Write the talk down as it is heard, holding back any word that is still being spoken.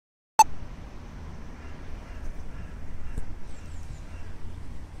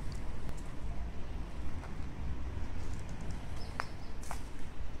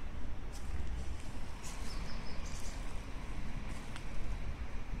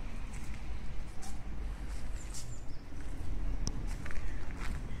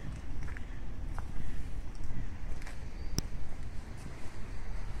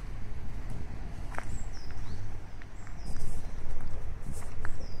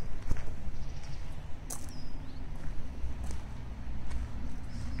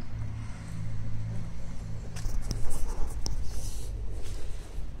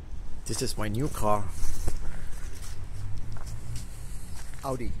This is my new car,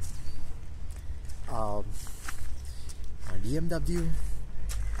 Audi. My BMW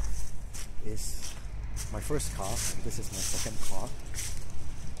is my first car. This is my second car.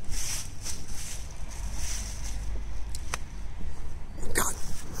 God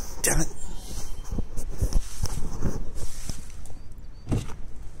damn it!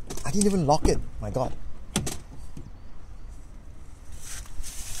 I didn't even lock it. My God.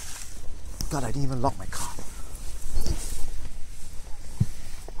 God, I didn't even lock my car.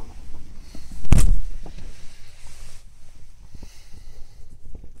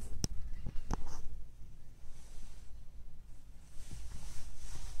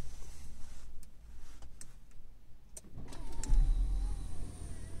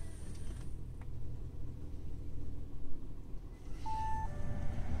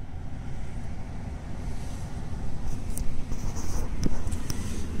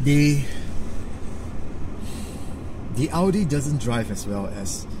 The Audi doesn't drive as well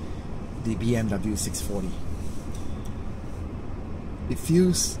as the BMW 640. It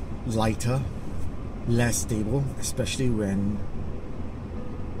feels lighter, less stable, especially when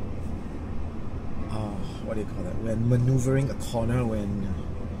what do you call that? When maneuvering a corner. God,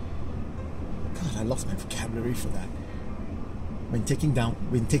 I lost my vocabulary for that. When taking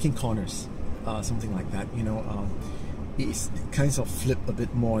corners, something like that. You know, it kind of flip a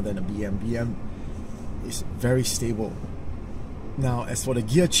bit more than a BM. BM is very stable. Now, as for the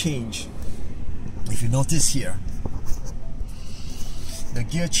gear change, if you notice here, the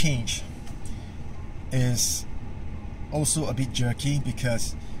gear change is also a bit jerky,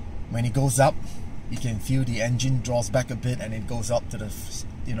 because when it goes up, you can feel the engine draws back a bit, and it goes up to the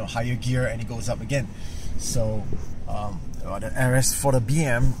higher gear, and it goes up again. So whereas for the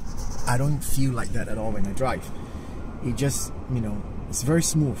BM, I don't feel like that at all when I drive. It just, it's very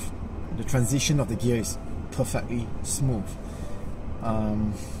smooth. The transition of the gear is perfectly smooth.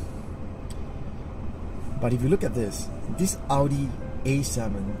 But if you look at this Audi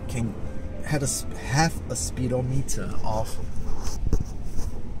A7 can have a speedometer of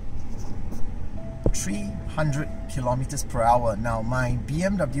 300 kilometers per hour. Now my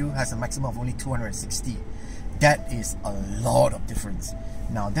BMW has a maximum of only 260. That is a lot of difference.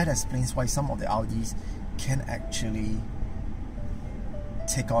 Now that explains why some of the Audis can actually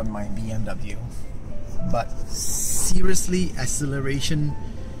take on my BMW. But seriously, acceleration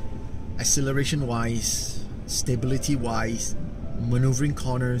wise, stability wise, maneuvering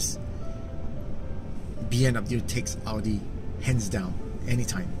corners, BMW takes Audi hands down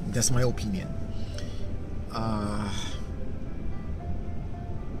anytime. That's my opinion.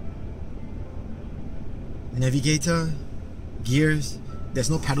 Navigator, gears, there's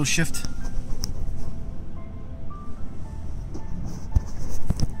no pedal shift.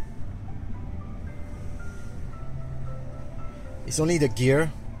 It's only the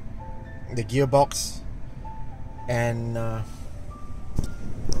gear, the gearbox, and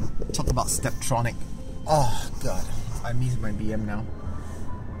talk about Steptronic. Oh God, I miss my BM now.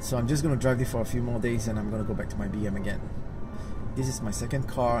 So I'm just going to drive it for a few more days, and I'm going to go back to my BM again. This is my second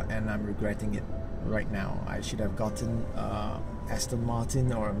car, and I'm regretting it right now. I should have gotten Aston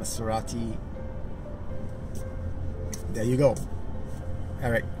Martin or a Maserati. There you go,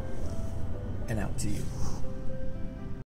 Eric, and out to you.